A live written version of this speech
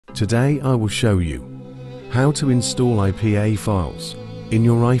Today I will show you how to install IPA files in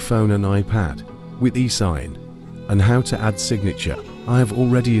your iPhone and iPad with Esign, and how to add signature. I have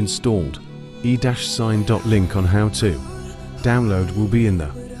already installed e-sign.link on how to download will be in the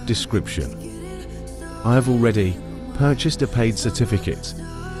description. I have already purchased a paid certificate.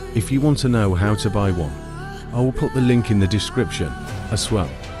 If you want to know how to buy one, I will put the link in the description as well.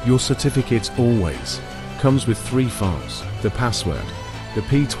 Your certificate always comes with 3 files: the password, the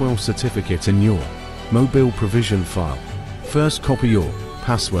P12 certificate and your mobile provision file. First, copy your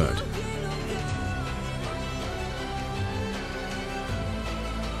password.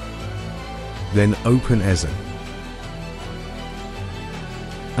 Then open Esign.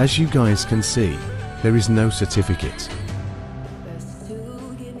 As you guys can see, there is no certificate.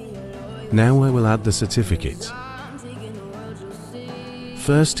 Now I will add the certificate.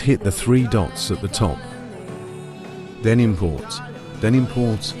 First, hit the 3 dots at the top. Then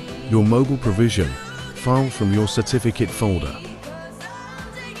import your mobile provision file from your certificate folder.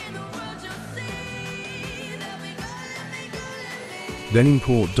 Then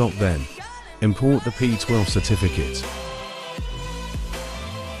import the P12 certificate.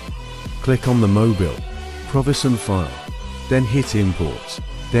 Click on the mobile provision file, then hit import.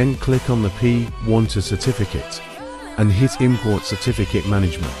 Then click on the P12 certificate and hit import certificate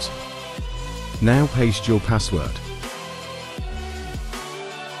management. Now paste your password.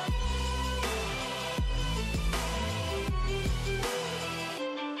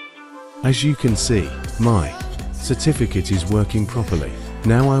 As you can see, my certificate is working properly.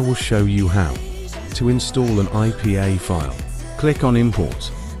 Now I will show you how to install an IPA file. Click on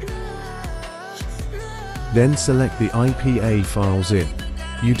import. Then select the IPA files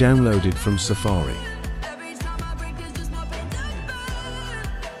you downloaded from Safari.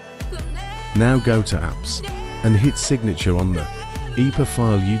 Now go to apps and hit signature on the IPA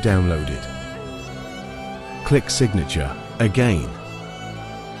file you downloaded. Click signature again.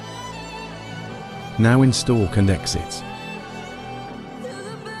 Now install and exit.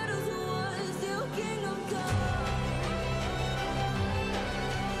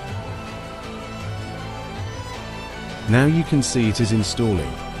 Now you can see it is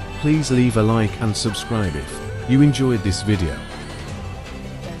installing. Please leave a like and subscribe if you enjoyed this video.